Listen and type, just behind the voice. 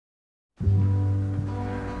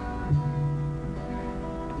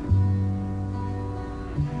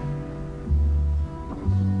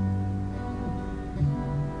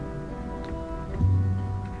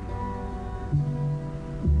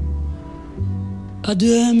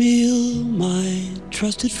Adieu, Emile, my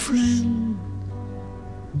trusted friend.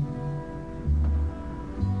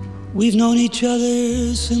 We've known each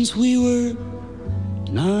other since we were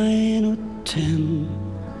 9 or 10.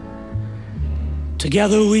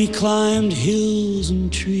 Together we climbed hills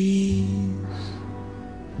and trees,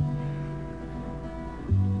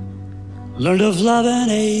 learned of love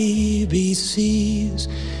and ABCs,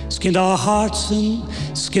 skinned our hearts and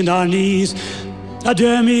skinned our knees. Adieu,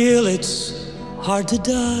 Emile, it's hard to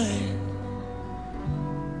die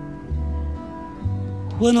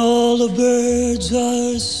when all the birds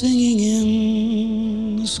are singing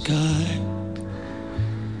in the sky.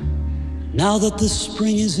 Now that the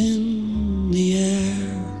spring is in the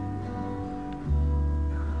air,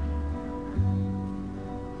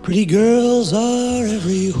 pretty girls are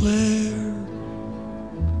everywhere.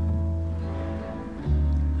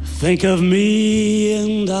 Think of me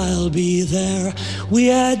and I'll be there. We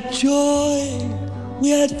had joy,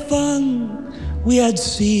 we had fun, we had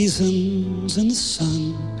seasons in the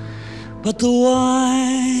sun, but the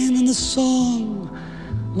wine and the song,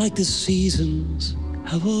 like the seasons,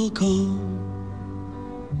 have all gone.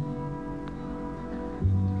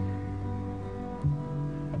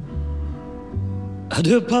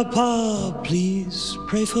 Adieu, Papa, please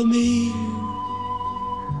pray for me.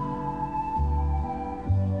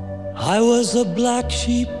 I was the black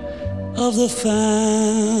sheep of the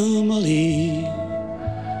family.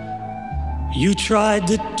 You tried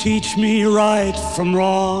to teach me right from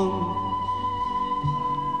wrong.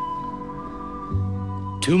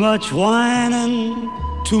 Too much wine and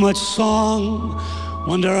too much song.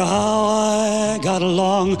 Wonder how I got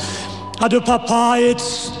along. Adieu, Papa,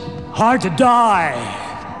 it's hard to die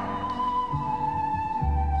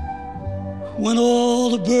when all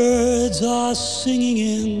the birds are singing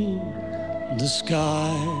in the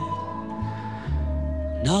sky.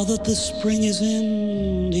 Now that the spring is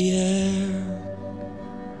in the air,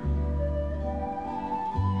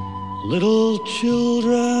 little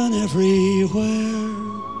children everywhere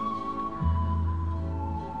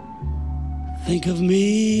think of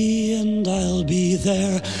me and I'll be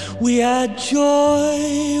there. We had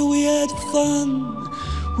joy, we had fun,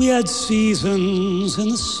 we had seasons in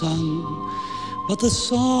the sun, but the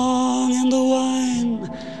song and the wine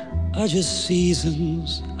are just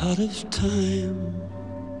seasons out of time.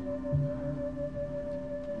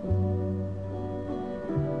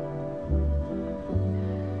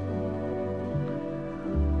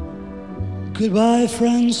 Goodbye,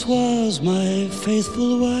 Francoise, my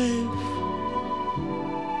faithful wife.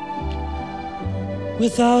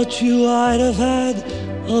 Without you, I'd have had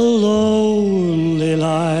a lonely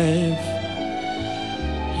life.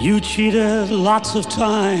 You cheated lots of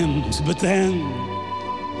times, but then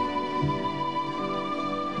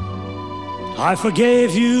I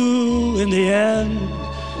forgave you in the end,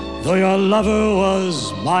 though your lover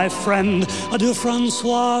was my friend. Adieu,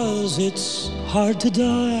 Francoise, it's hard to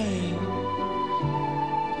die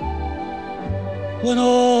when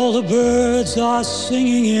all the birds are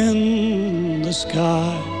singing in the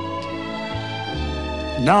sky.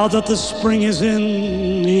 Now that the spring is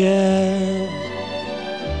in the air,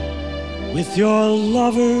 with your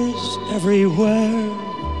lovers everywhere,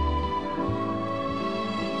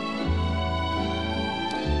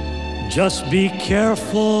 just be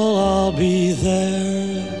careful, I'll be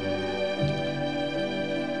there.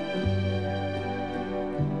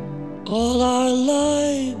 All our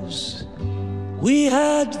lives we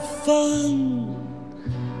had fun,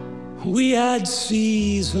 we had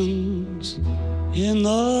seasons in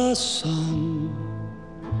the sun,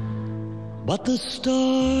 but the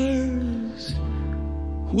stars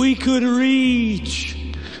we could reach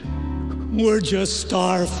were just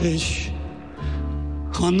starfish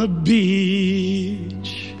on the beach.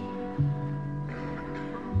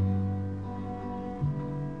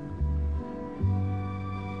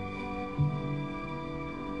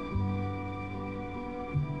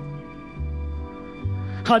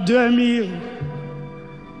 Adieu, Emile.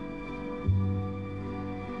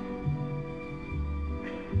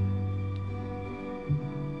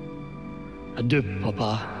 Adieu,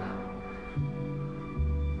 Papa.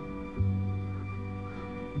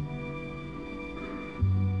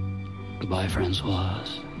 Goodbye,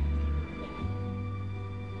 Francoise.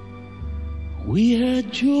 We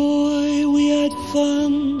had joy, we had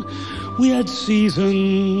fun, we had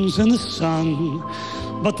seasons in the sun,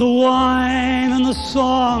 but the wine and the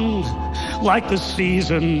song, like the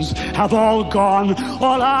seasons, have all gone.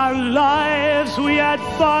 All our lives we had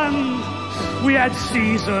fun, we had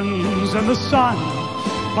seasons in the sun,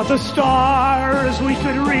 but the stars we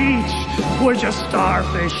could reach were just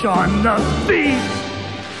starfish on the beach.